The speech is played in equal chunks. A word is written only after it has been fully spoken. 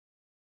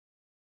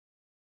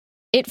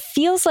It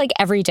feels like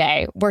every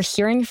day we're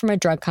hearing from a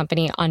drug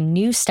company on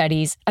new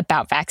studies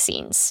about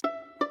vaccines.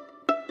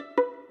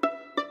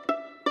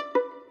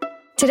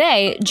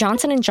 Today,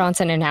 Johnson &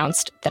 Johnson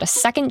announced that a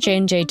second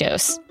J&J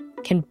dose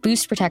can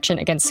boost protection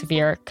against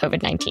severe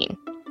COVID-19.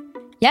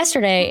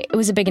 Yesterday, it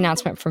was a big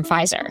announcement from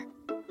Pfizer.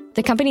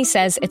 The company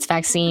says its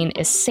vaccine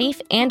is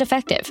safe and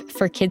effective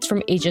for kids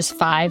from ages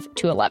 5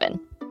 to 11.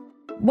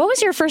 What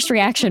was your first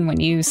reaction when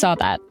you saw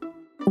that?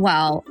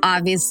 Well,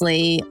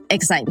 obviously,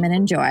 excitement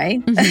and joy.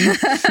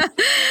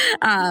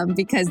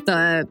 Because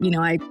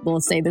I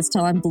will say this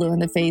till I'm blue in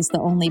the face, the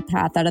only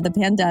path out of the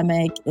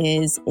pandemic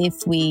is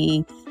if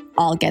we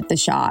all get the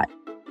shot.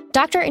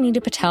 Dr. Anita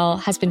Patel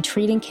has been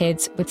treating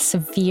kids with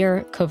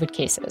severe COVID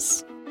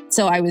cases.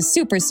 So I was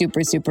super,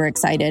 super, super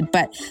excited.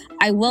 But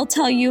I will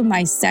tell you,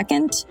 my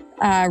second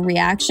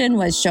reaction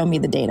was show me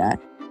the data.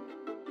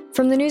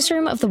 From the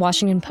newsroom of The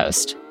Washington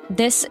Post,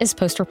 this is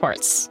Post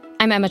Reports.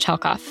 I'm Emma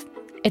Chalkoff.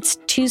 It's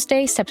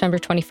Tuesday, September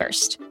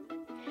 21st.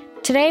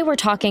 Today, we're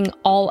talking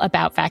all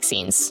about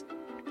vaccines.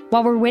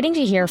 While we're waiting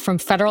to hear from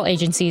federal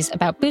agencies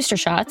about booster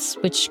shots,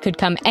 which could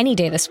come any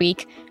day this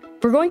week,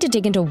 we're going to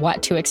dig into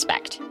what to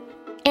expect.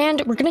 And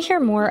we're going to hear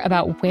more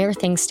about where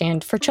things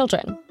stand for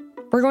children.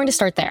 We're going to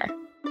start there.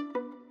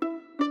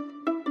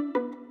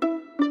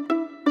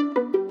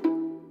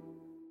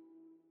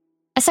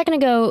 A second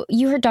ago,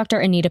 you heard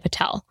Dr. Anita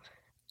Patel.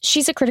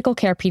 She's a critical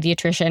care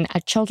pediatrician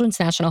at Children's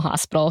National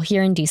Hospital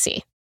here in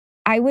D.C.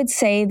 I would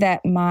say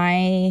that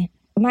my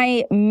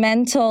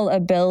mental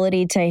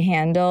ability to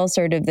handle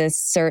sort of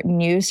this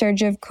new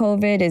surge of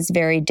COVID is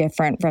very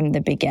different from the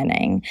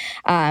beginning,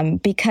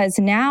 because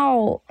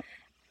now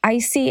I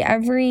see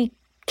every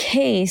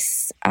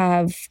case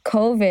of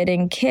COVID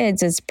in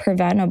kids is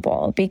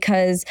preventable,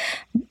 because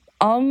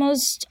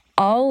almost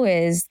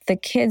always the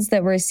kids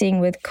that we're seeing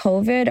with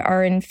COVID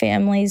are in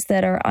families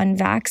that are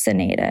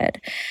unvaccinated.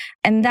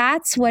 And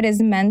that's what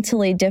is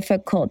mentally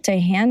difficult to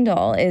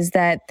handle, is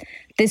that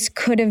this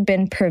could have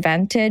been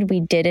prevented. We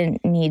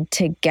didn't need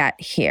to get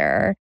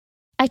here.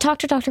 I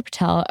talked to Dr.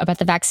 Patel about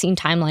the vaccine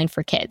timeline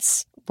for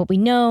kids, what we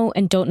know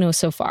and don't know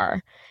so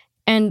far,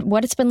 and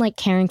what it's been like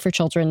caring for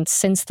children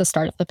since the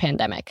start of the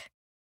pandemic.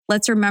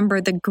 Let's remember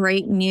the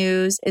great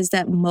news is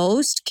that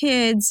most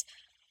kids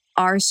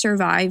are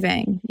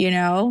surviving,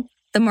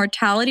 The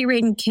mortality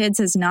rate in kids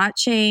has not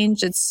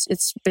changed.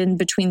 It's been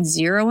between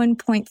 0 and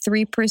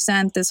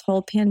 0.3% this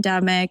whole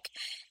pandemic.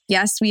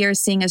 Yes, we are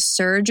seeing a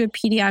surge of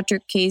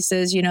pediatric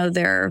cases.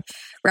 They're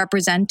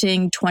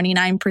representing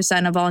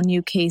 29% of all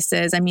new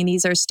cases. I mean,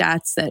 these are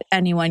stats that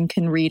anyone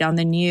can read on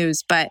the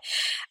news. But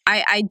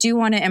I do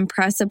want to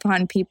impress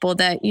upon people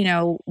that,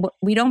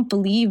 we don't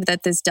believe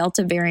that this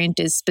Delta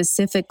variant is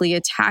specifically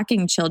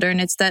attacking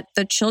children. It's that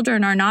the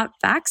children are not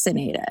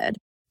vaccinated.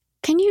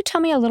 Can you tell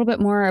me a little bit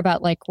more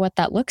about what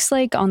that looks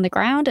like on the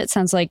ground? It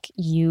sounds like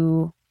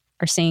you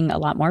are seeing a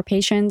lot more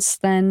patients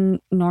than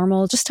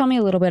normal. Just tell me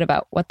a little bit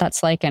about what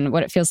that's like and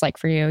what it feels like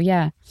for you.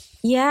 Yeah.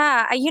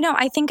 Yeah.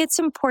 I think it's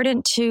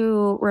important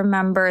to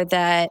remember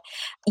that,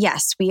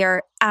 yes, we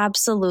are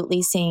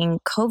absolutely seeing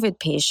COVID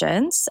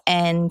patients.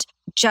 And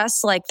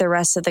just like the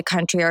rest of the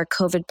country, our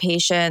COVID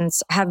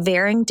patients have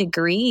varying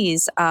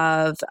degrees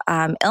of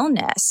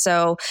illness.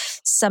 So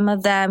some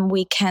of them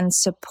we can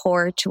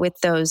support with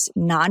those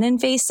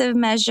non-invasive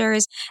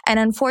measures. And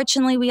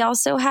unfortunately, we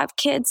also have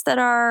kids that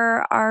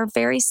are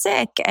very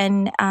sick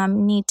and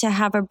need to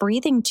have a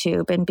breathing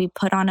tube and be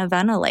put on a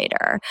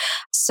ventilator.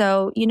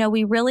 So,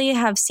 we really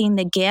have seen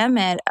the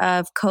gamut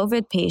of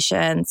COVID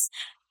patients,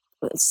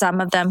 some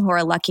of them who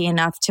are lucky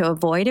enough to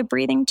avoid a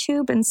breathing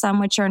tube and some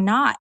which are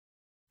not.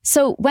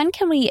 So when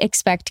can we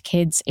expect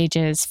kids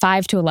ages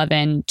 5 to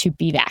 11 to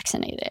be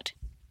vaccinated?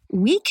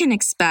 We can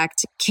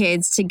expect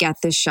kids to get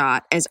the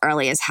shot as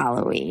early as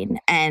Halloween.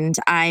 And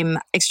I'm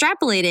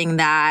extrapolating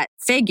that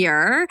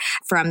figure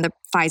from the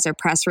Pfizer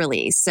press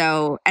release.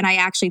 And I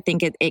actually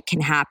think it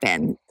can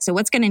happen. So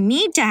what's going to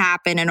need to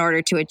happen in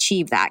order to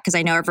achieve that? Because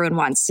I know everyone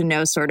wants to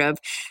know sort of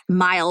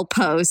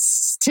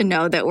mileposts to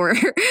know that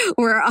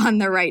we're on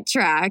the right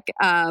track.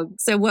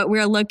 So what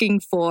we're looking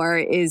for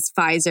is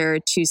Pfizer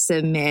to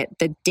submit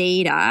the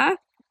data.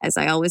 As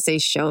I always say,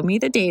 show me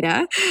the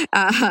data,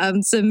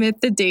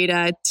 submit the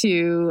data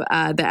to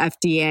the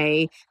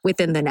FDA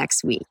within the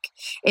next week.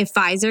 If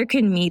Pfizer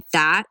can meet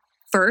that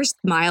first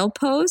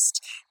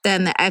milepost,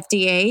 then the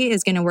FDA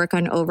is going to work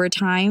on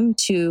overtime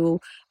to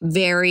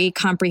very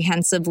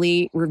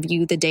comprehensively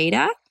review the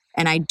data.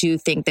 And I do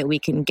think that we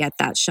can get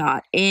that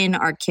shot in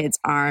our kids'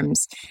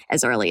 arms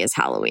as early as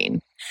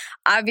Halloween.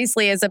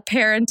 Obviously, as a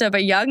parent of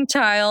a young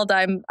child,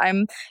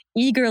 I'm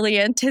eagerly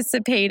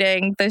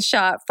anticipating the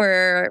shot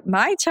for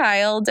my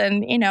child.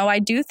 And, I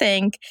do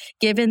think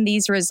given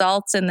these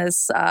results in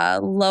this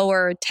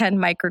lower 10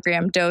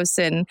 microgram dose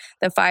in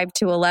the 5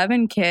 to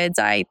 11 kids,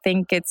 I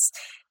think it's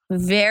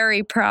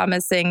very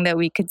promising that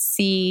we could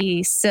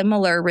see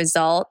similar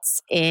results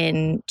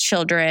in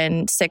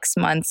children 6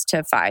 months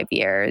to 5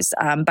 years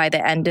by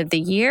the end of the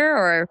year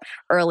or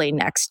early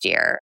next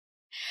year.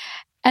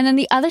 And then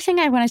the other thing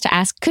I wanted to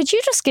ask, could you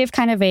just give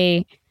kind of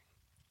a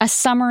a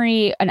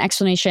summary, an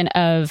explanation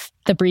of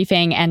the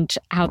briefing and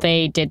how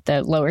they did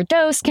the lower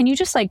dose. Can you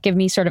just give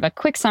me sort of a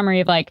quick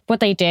summary of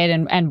what they did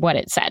and what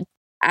it said?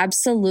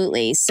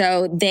 Absolutely.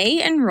 So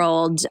they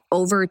enrolled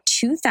over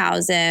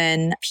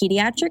 2,000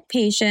 pediatric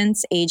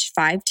patients aged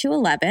 5 to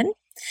 11.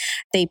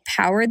 They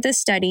powered the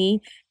study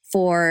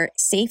for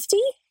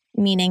safety,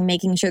 meaning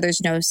making sure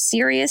there's no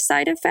serious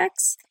side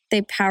effects.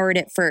 They powered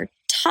it for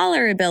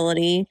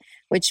tolerability,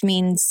 which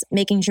means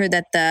making sure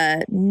that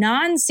the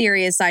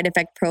non-serious side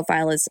effect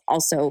profile is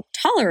also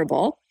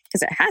tolerable,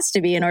 because it has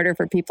to be in order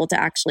for people to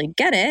actually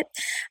get it.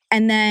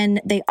 And then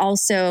they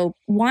also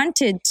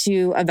wanted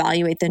to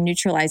evaluate the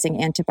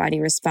neutralizing antibody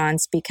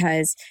response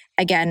because,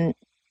 again,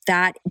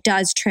 that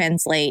does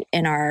translate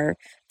in our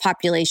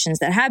populations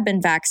that have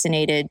been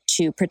vaccinated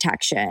to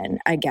protection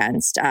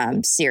against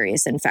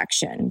serious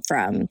infection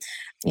from,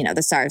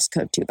 the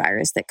SARS-CoV-2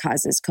 virus that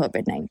causes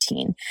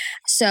COVID-19.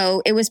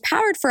 So it was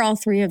powered for all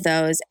three of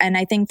those. And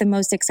I think the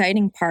most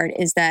exciting part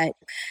is that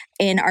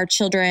in our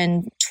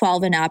children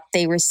 12 and up,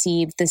 they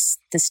received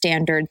the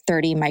standard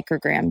 30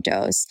 microgram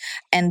dose.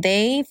 And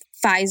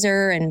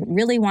Pfizer, and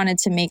really wanted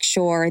to make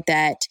sure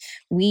that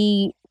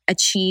we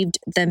achieved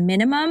the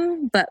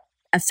minimum, but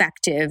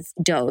effective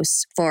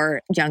dose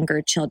for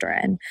younger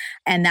children.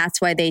 And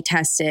that's why they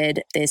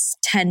tested this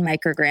 10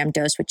 microgram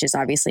dose, which is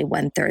obviously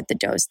 1/3 the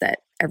dose that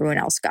everyone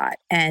else got.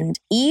 And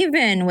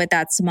even with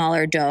that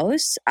smaller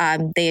dose,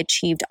 they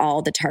achieved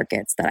all the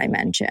targets that I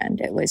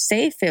mentioned. It was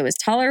safe, it was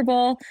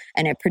tolerable,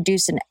 and it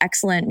produced an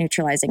excellent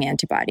neutralizing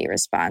antibody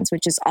response,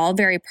 which is all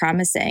very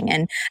promising.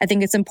 And I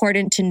think it's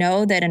important to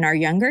know that in our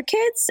younger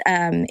kids,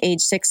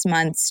 age 6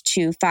 months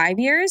to 5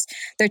 years,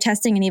 they're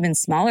testing an even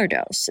smaller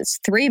dose. It's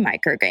 3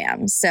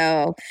 micrograms.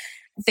 So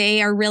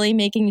they are really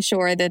making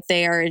sure that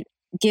they are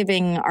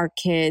giving our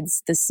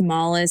kids the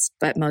smallest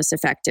but most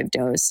effective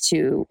dose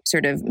to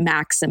sort of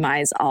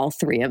maximize all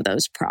three of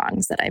those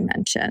prongs that I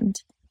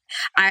mentioned.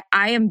 I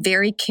am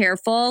very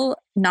careful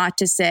not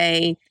to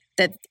say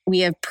that we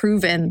have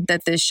proven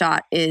that this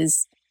shot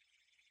is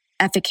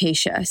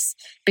efficacious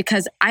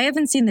because I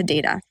haven't seen the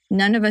data.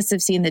 None of us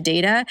have seen the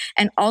data.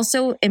 And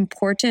also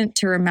important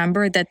to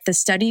remember that the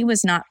study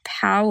was not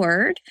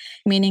powered,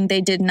 meaning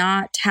they did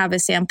not have a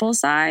sample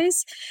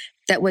size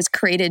that was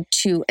created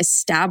to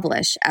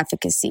establish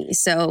efficacy.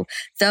 So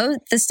the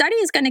study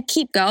is going to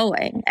keep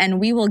going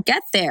and we will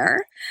get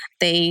there.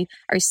 They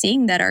are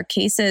seeing that our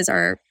cases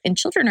in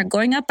children are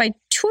going up by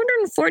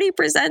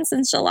 240%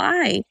 since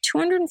July,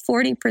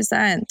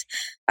 240%.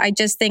 I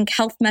just think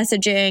health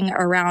messaging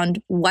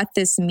around what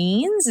this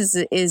means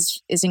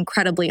is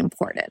incredibly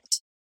important.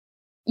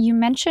 You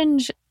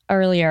mentioned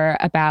earlier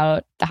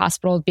about the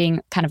hospital being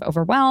kind of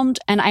overwhelmed,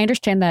 and I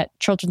understand that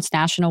Children's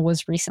National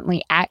was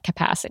recently at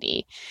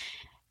capacity.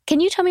 Can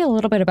you tell me a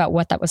little bit about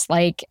what that was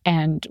like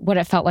and what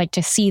it felt like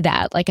to see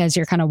that, as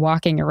you're kind of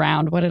walking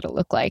around? What did it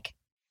look like?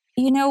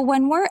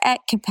 When we're at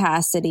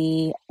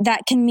capacity,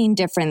 that can mean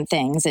different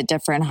things at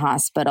different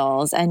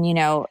hospitals. And,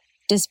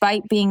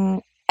 despite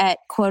being at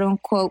quote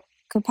unquote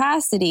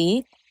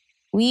capacity,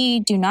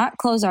 we do not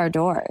close our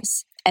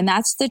doors. And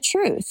that's the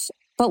truth.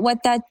 But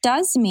what that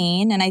does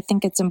mean, and I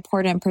think it's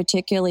important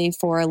particularly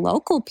for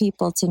local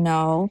people to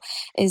know,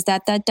 is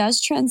that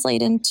does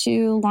translate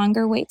into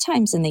longer wait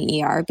times in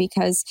the ER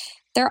because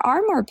there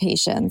are more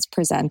patients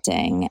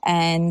presenting.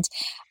 And,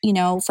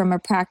 from a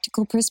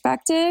practical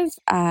perspective,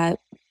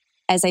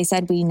 as I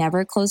said, we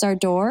never close our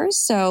doors.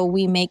 So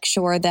we make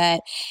sure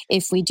that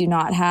if we do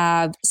not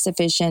have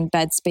sufficient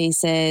bed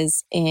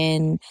spaces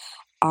in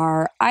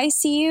our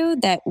ICU,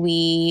 that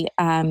we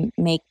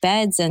make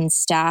beds and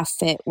staff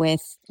it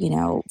with,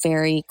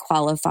 very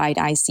qualified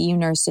ICU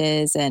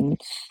nurses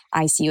and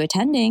ICU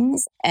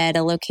attendings at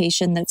a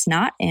location that's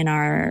not in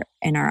our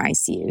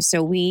ICU.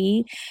 So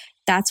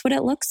that's what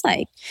it looks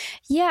like.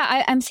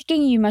 Yeah, I'm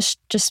thinking you must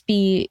just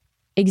be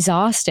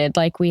exhausted.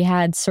 We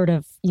had sort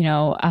of,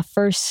 a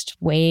first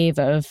wave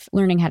of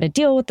learning how to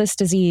deal with this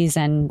disease.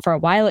 And for a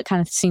while, it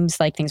kind of seems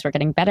like things were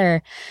getting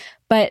better.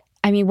 But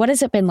what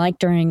has it been like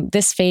during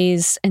this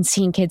phase and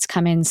seeing kids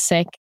come in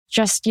sick?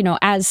 Just,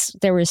 as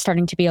there was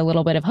starting to be a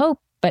little bit of hope,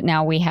 but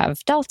now we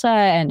have Delta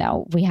and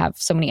now we have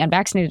so many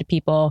unvaccinated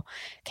people.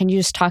 Can you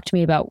just talk to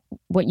me about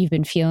what you've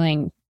been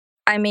feeling?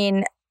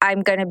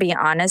 I'm going to be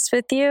honest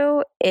with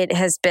you. It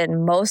has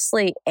been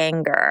mostly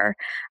anger.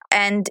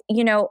 And,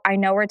 I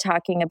know we're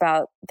talking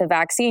about the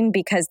vaccine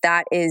because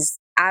that is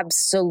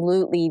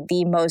absolutely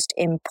the most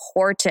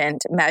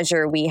important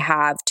measure we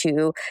have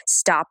to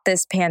stop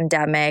this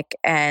pandemic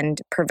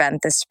and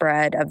prevent the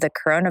spread of the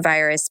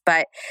coronavirus.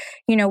 But,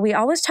 we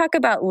always talk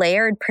about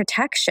layered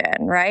protection,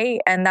 right?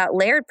 And that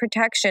layered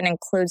protection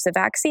includes the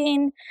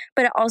vaccine,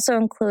 but it also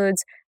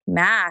includes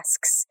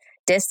masks,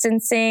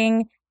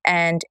 distancing,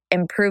 and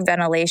improve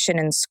ventilation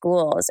in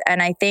schools.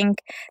 And I think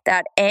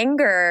that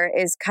anger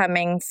is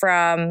coming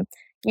from,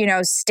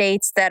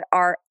 states that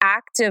are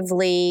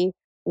actively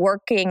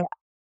working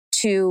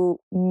to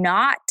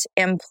not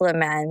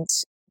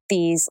implement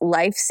these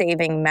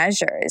life-saving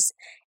measures.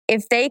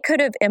 if they could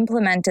have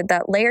implemented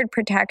that layered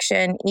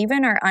protection,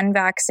 even our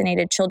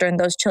unvaccinated children,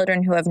 those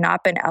children who have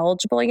not been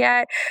eligible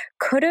yet,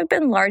 could have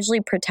been largely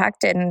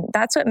protected. And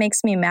that's what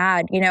makes me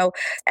mad,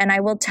 And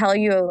I will tell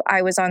you,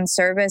 I was on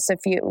service a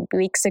few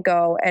weeks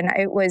ago, and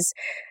it was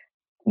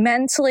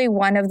mentally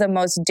one of the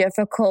most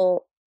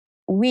difficult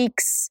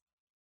weeks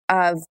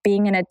of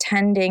being an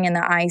attending in the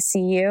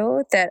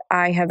ICU that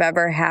I have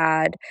ever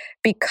had,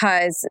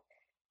 because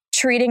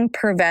treating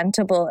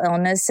preventable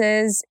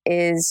illnesses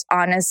is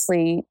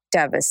honestly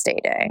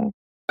devastating.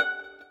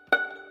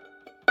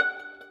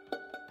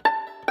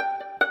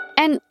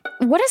 And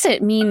what does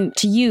it mean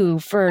to you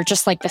for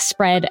just like the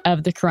spread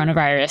of the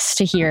coronavirus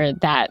to hear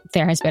that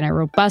there has been a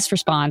robust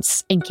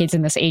response in kids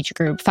in this age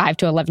group, 5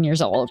 to 11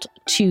 years old,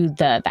 to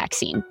the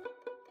vaccine?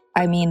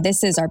 I mean,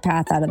 this is our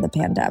path out of the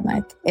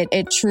pandemic.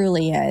 It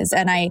truly is.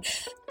 And I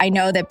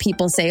know that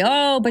people say,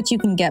 oh, but you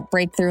can get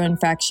breakthrough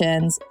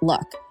infections.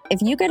 Look,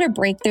 if you get a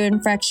breakthrough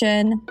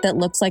infection that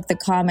looks like the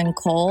common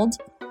cold,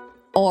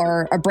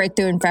 or a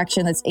breakthrough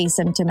infection that's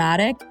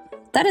asymptomatic,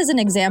 that is an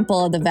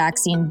example of the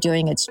vaccine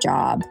doing its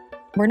job.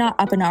 We're not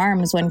up in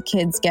arms when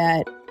kids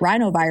get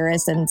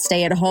rhinovirus and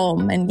stay at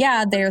home. And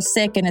yeah, they're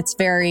sick and it's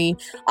very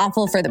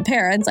awful for the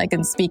parents. I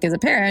can speak as a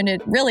parent.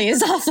 It really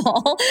is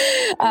awful.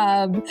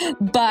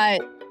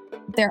 But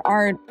there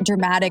are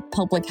dramatic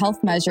public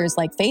health measures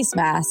like face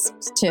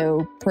masks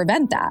to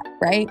prevent that,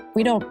 right?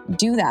 We don't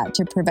do that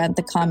to prevent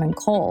the common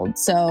cold.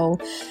 So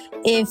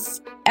if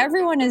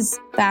everyone is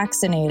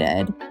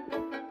vaccinated,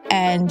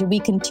 and we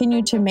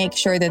continue to make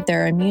sure that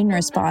their immune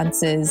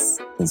response is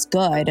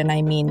good, and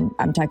I mean,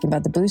 I'm talking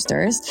about the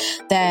boosters,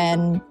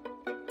 then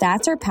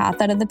that's our path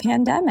out of the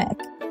pandemic.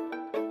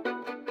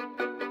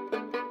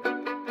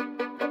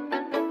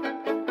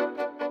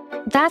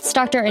 That's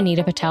Dr.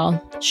 Anita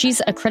Patel.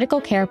 She's a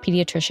critical care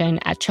pediatrician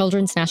at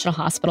Children's National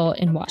Hospital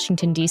in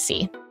Washington,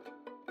 D.C.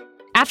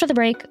 After the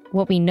break,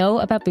 what we know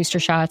about booster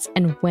shots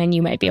and when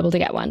you might be able to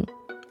get one.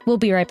 We'll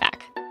be right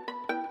back.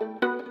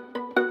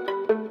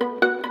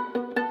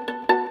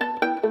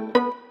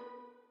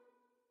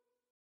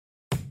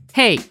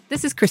 Hey,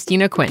 this is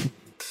Christina Quinn.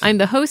 I'm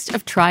the host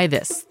of Try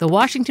This, the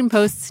Washington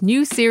Post's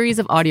new series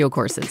of audio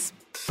courses.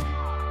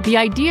 The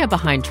idea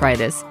behind Try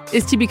This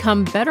is to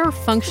become better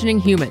functioning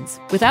humans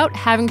without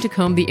having to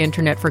comb the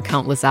internet for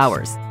countless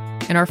hours.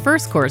 In our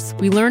first course,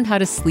 we learned how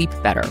to sleep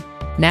better.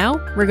 Now,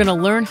 we're going to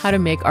learn how to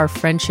make our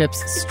friendships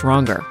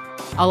stronger.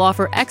 I'll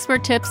offer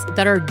expert tips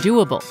that are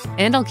doable,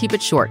 and I'll keep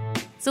it short.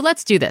 So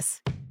let's do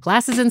this.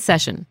 Class is in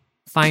session.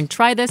 Find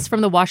Try This from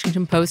the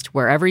Washington Post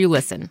wherever you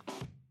listen.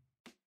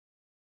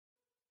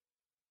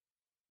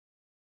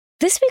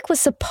 This week was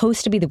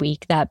supposed to be the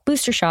week that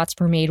booster shots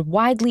were made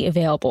widely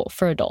available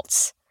for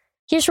adults.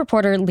 Here's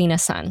reporter Lena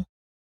Sun.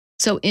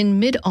 So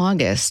in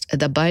mid-August,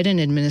 the Biden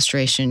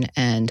administration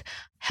and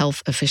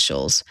health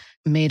officials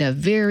made a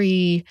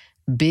very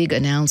big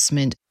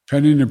announcement.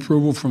 Pending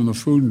approval from the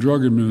Food and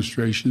Drug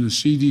Administration, the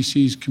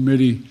CDC's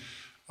Committee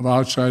of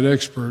Outside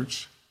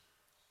Experts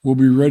will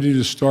be ready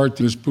to start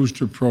this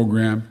booster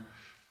program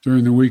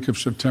during the week of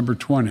September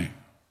 20,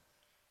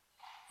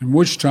 in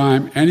which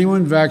time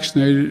anyone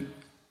vaccinated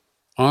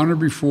on or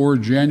before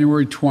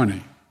January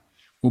 20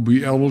 will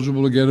be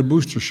eligible to get a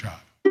booster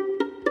shot.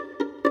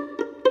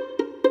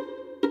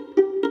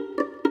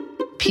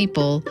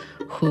 People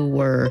who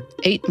were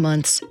 8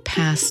 months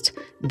past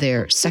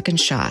their second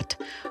shot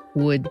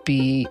would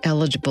be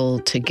eligible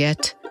to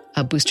get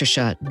a booster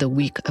shot the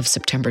week of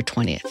September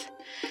 20th.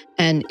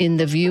 And in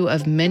the view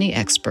of many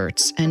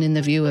experts and in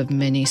the view of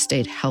many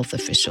state health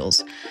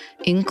officials,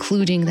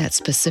 including that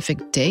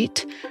specific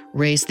date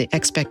raised the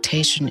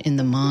expectation in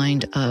the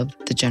mind of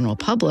the general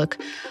public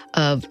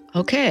of,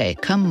 okay,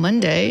 come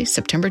Monday,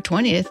 September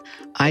 20th,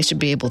 I should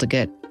be able to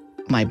get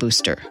my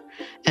booster.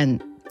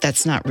 And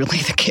that's not really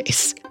the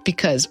case,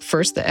 because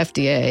first the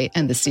FDA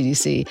and the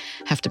CDC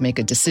have to make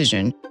a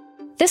decision.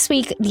 This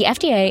week, the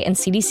FDA and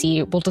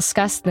CDC will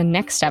discuss the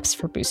next steps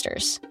for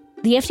boosters.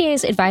 The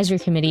FDA's advisory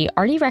committee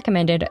already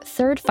recommended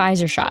third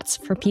Pfizer shots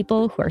for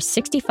people who are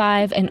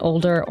 65 and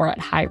older or at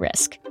high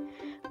risk.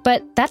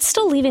 But that's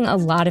still leaving a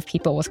lot of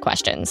people with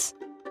questions.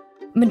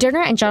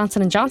 Moderna and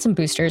Johnson & Johnson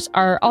boosters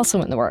are also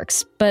in the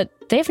works, but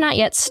they've not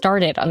yet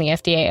started on the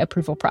FDA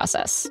approval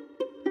process.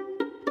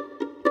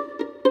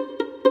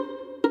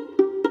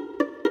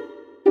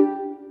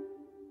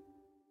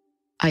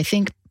 I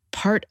think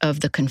part of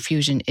the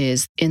confusion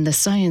is in the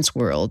science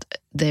world,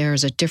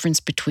 there's a difference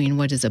between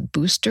what is a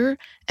booster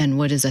and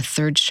what is a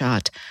third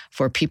shot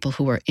for people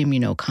who are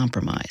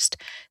immunocompromised.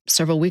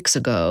 Several weeks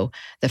ago,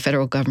 the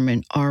federal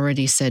government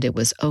already said it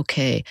was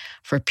okay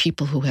for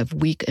people who have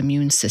weak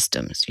immune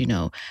systems,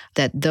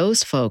 that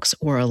those folks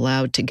were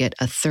allowed to get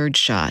a third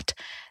shot.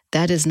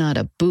 That is not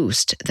a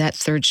boost. That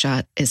third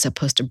shot is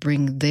supposed to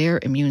bring their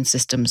immune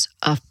systems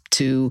up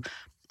to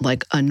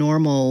like a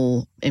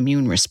normal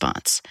immune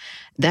response.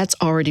 That's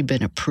already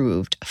been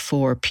approved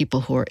for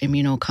people who are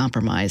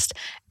immunocompromised,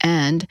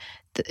 and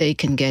they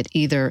can get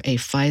either a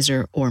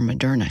Pfizer or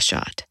Moderna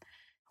shot.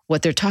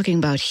 What they're talking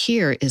about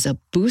here is a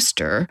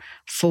booster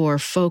for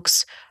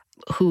folks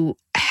who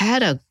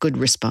had a good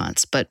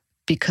response, but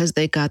because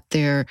they got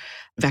their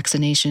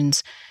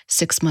vaccinations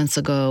 6 months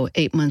ago,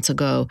 8 months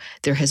ago,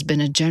 there has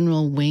been a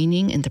general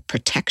waning in the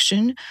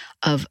protection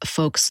of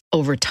folks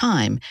over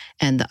time.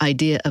 And the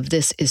idea of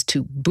this is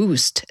to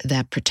boost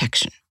that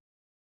protection.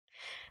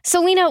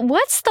 So, Lena,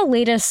 what's the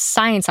latest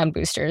science on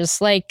boosters?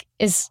 Like,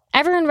 is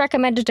everyone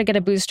recommended to get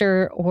a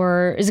booster,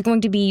 or is it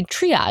going to be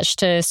triage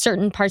to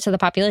certain parts of the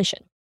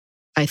population?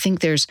 I think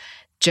there's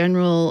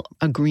general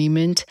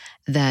agreement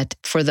that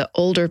for the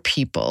older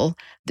people,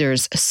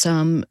 there's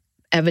some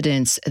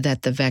evidence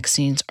that the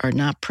vaccines are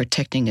not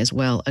protecting as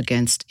well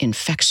against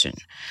infection,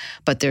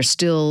 but they're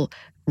still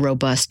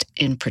robust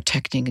in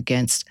protecting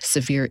against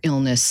severe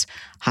illness,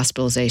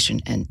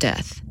 hospitalization, and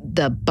death.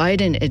 The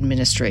Biden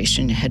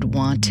administration had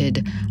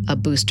wanted a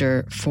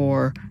booster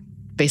for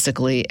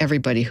basically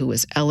everybody who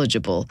was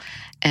eligible.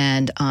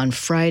 And on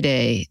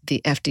Friday,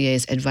 the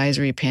FDA's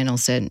advisory panel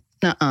said,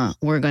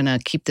 we're going to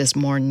keep this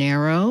more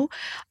narrow.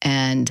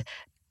 And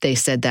they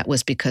said that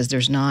was because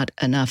there's not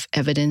enough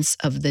evidence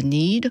of the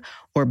need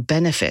or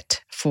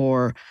benefit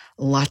for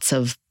lots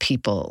of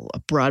people, a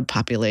broad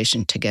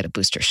population, to get a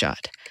booster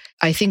shot.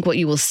 I think what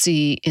you will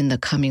see in the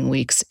coming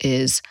weeks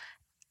is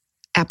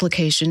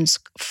applications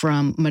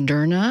from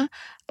Moderna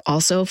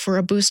also for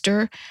a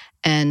booster.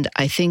 And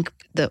I think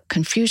the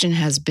confusion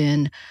has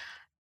been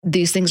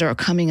these things are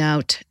coming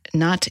out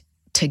not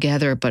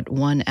together, but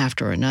one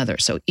after another.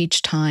 So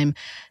each time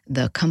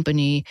the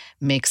company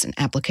makes an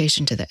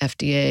application to the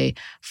FDA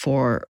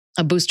for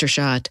a booster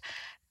shot,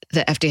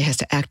 the FDA has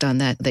to act on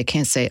that. They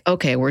can't say,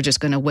 okay, we're just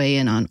going to weigh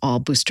in on all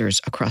boosters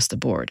across the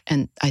board.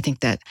 And I think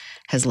that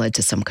has led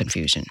to some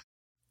confusion.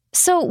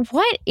 So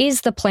what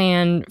is the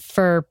plan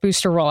for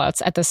booster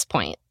rollouts at this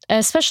point,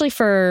 especially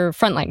for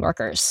frontline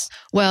workers?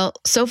 Well,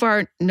 so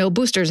far, no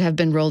boosters have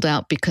been rolled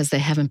out because they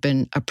haven't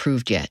been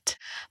approved yet.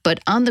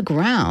 But on the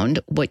ground,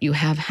 what you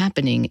have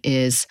happening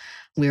is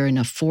we're in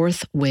a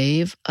fourth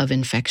wave of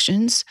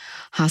infections.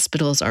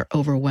 Hospitals are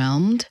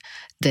overwhelmed.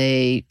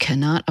 They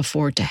cannot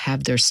afford to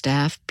have their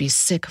staff be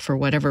sick for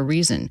whatever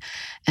reason.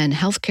 And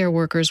healthcare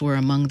workers were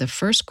among the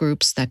first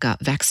groups that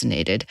got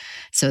vaccinated.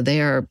 So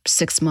they are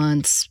 6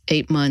 months,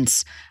 8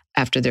 months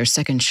after their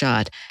second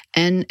shot.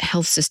 And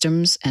health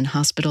systems and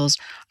hospitals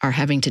are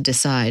having to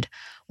decide,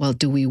 well,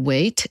 do we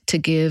wait to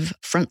give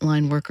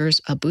frontline workers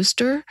a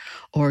booster,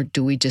 or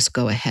do we just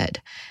go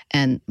ahead?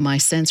 And my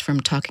sense from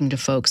talking to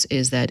folks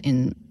is that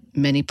in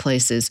many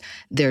places,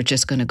 they're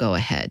just going to go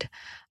ahead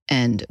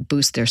and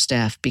boost their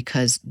staff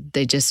because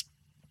they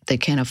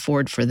can't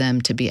afford for them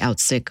to be out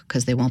sick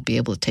because they won't be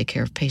able to take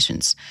care of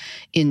patients.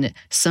 In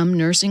some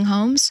nursing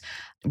homes,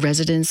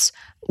 residents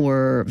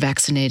were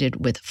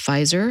vaccinated with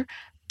Pfizer,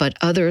 but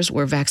others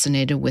were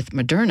vaccinated with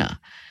Moderna.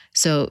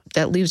 So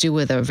that leaves you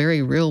with a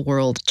very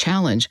real-world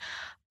challenge.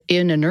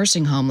 In a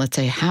nursing home, let's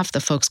say half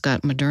the folks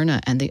got Moderna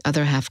and the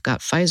other half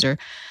got Pfizer.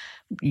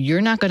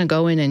 You're not going to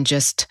go in and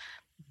just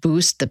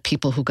boost the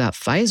people who got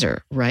Pfizer,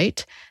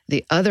 right?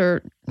 The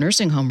other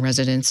nursing home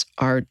residents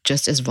are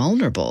just as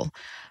vulnerable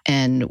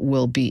and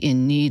will be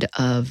in need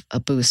of a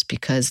boost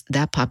because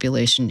that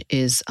population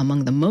is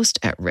among the most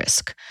at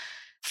risk.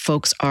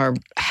 Folks are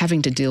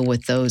having to deal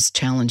with those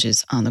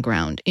challenges on the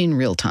ground in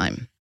real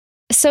time.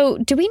 So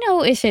do we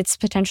know if it's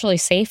potentially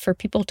safe for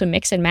people to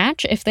mix and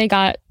match? If they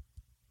got,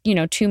 2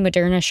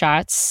 Moderna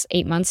shots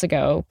 8 months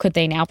ago, could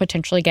they now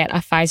potentially get a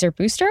Pfizer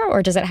booster,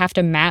 or does it have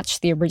to match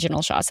the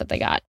original shots that they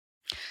got?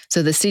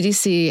 So the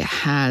CDC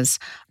has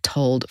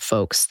told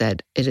folks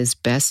that it is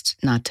best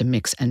not to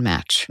mix and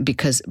match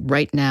because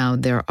right now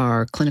there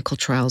are clinical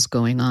trials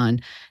going on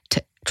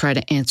to try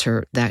to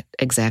answer that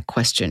exact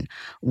question.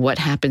 What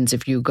happens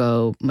if you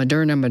go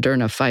Moderna,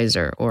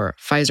 Pfizer, or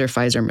Pfizer,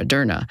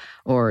 Moderna,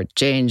 or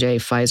J&J,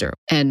 Pfizer?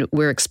 And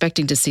we're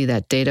expecting to see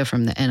that data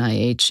from the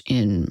NIH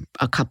in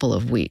a couple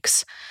of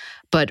weeks.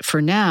 But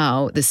for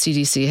now, the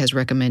CDC has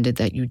recommended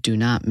that you do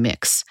not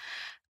mix.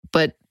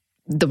 But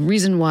the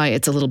reason why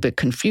it's a little bit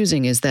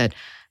confusing is that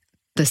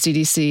the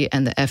CDC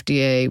and the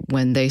FDA,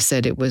 when they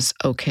said it was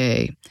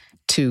okay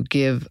to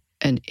give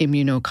an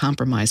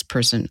immunocompromised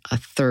person a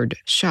third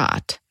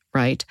shot,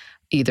 right,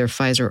 either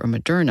Pfizer or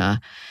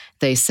Moderna,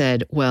 they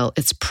said, well,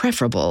 it's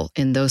preferable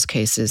in those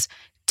cases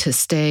to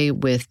stay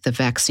with the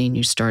vaccine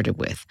you started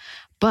with.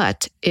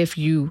 But if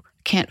you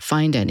can't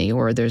find any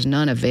or there's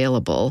none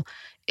available,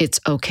 it's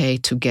okay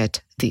to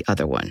get the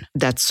other one.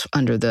 That's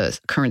under the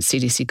current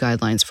CDC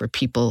guidelines for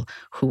people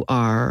who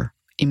are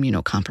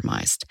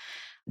immunocompromised.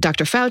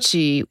 Dr.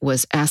 Fauci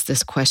was asked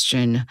this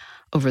question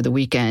over the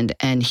weekend,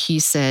 and he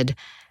said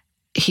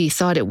he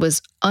thought it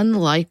was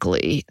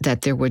unlikely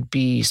that there would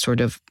be sort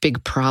of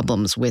big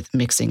problems with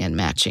mixing and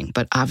matching.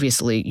 But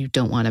obviously, you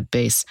don't want to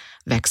base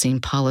vaccine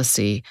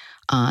policy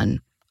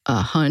on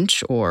a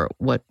hunch or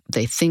what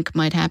they think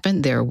might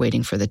happen. They're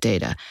waiting for the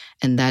data.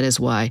 And that is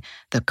why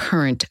the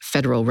current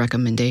federal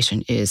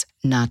recommendation is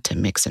not to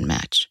mix and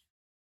match.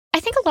 I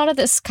think a lot of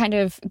this kind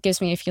of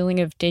gives me a feeling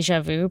of deja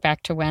vu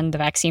back to when the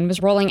vaccine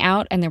was rolling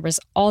out and there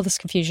was all this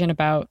confusion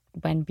about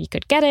when we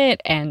could get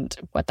it and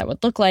what that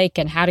would look like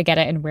and how to get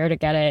it and where to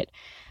get it.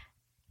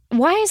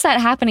 Why is that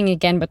happening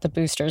again with the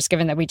boosters,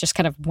 given that we just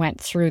kind of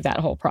went through that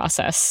whole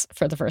process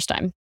for the first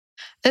time?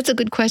 That's a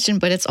good question,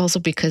 but it's also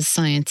because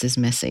science is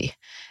messy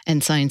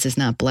and science is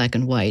not black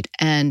and white.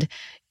 And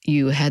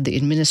you had the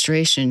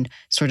administration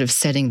sort of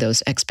setting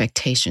those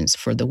expectations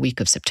for the week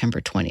of September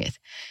 20th.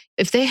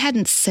 If they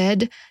hadn't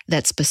said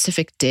that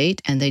specific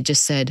date and they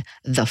just said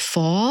the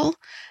fall,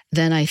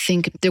 then I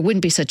think there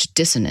wouldn't be such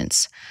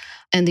dissonance.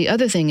 And the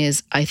other thing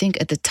is, I think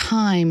at the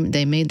time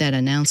they made that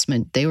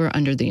announcement, they were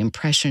under the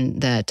impression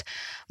that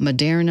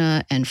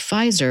Moderna and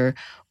Pfizer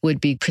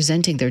would be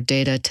presenting their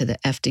data to the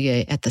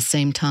FDA at the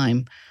same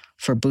time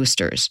for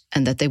boosters,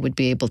 and that they would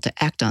be able to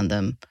act on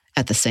them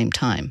at the same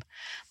time.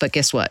 But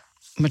guess what?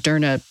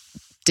 Moderna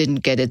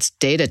didn't get its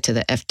data to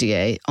the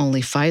FDA,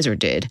 only Pfizer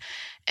did.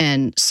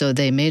 And so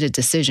they made a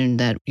decision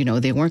that,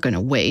 they weren't going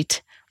to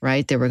wait,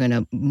 right? They were going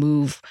to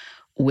move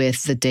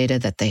with the data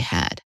that they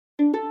had.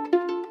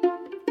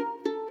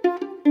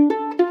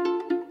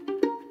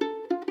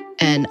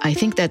 And I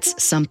think that's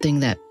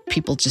something that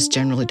people just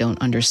generally don't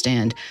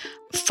understand.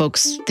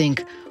 Folks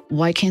think,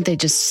 why can't they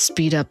just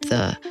speed up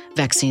the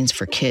vaccines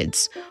for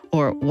kids?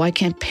 Or why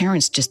can't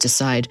parents just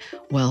decide,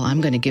 well, I'm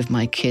going to give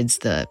my kids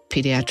the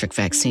pediatric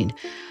vaccine?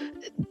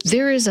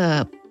 There is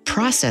a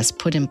process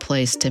put in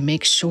place to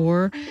make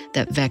sure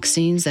that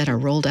vaccines that are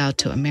rolled out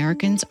to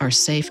Americans are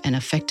safe and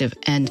effective.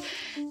 And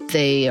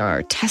they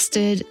are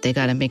tested. They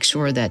got to make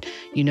sure that,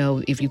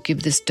 if you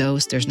give this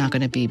dose, there's not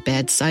going to be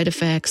bad side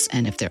effects.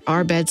 And if there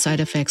are bad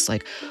side effects,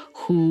 like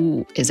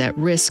who is at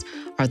risk,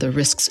 are the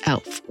risks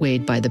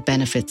outweighed by the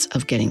benefits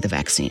of getting the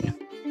vaccine?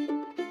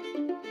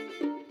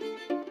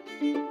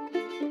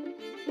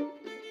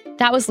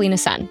 That was Lena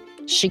Sun.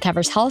 She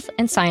covers health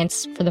and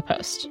science for The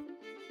Post.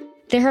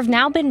 There have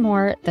now been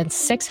more than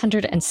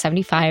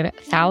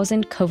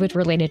 675,000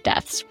 COVID-related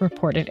deaths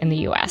reported in the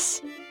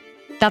U.S.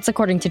 That's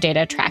according to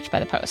data tracked by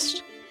The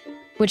Post,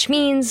 which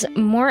means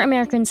more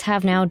Americans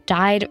have now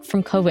died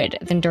from COVID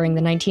than during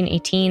the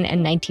 1918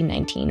 and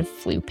 1919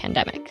 flu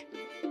pandemic.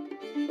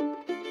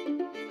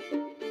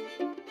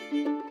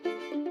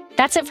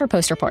 That's it for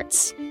Post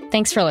Reports.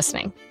 Thanks for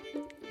listening.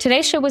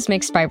 Today's show was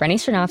mixed by Rennie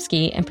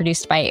Srnovsky and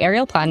produced by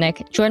Ariel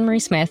Plotnick, Jordan Marie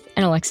Smith,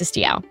 and Alexis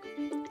Diao.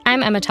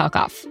 I'm Emma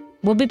Talkoff.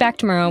 We'll be back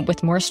tomorrow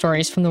with more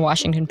stories from The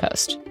Washington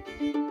Post.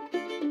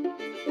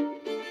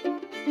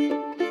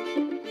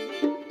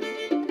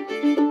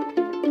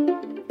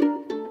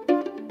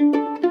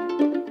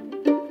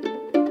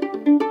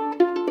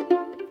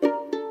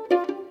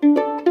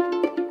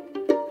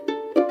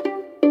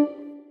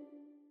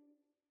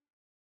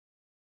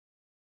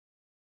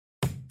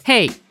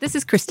 Hey, this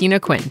is Christina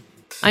Quinn.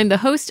 I'm the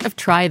host of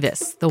Try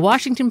This, the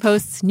Washington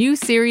Post's new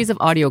series of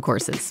audio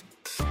courses.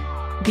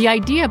 The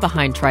idea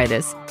behind Try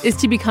This is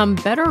to become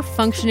better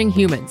functioning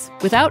humans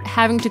without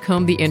having to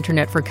comb the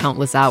internet for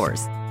countless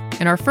hours.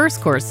 In our first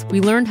course, we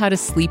learned how to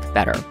sleep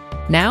better.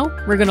 Now,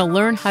 we're going to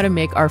learn how to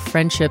make our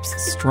friendships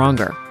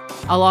stronger.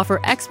 I'll offer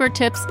expert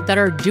tips that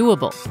are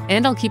doable,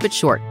 and I'll keep it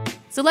short.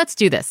 So let's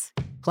do this.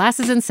 Class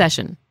is in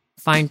session.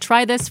 Find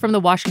Try This from The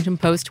Washington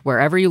Post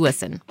wherever you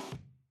listen.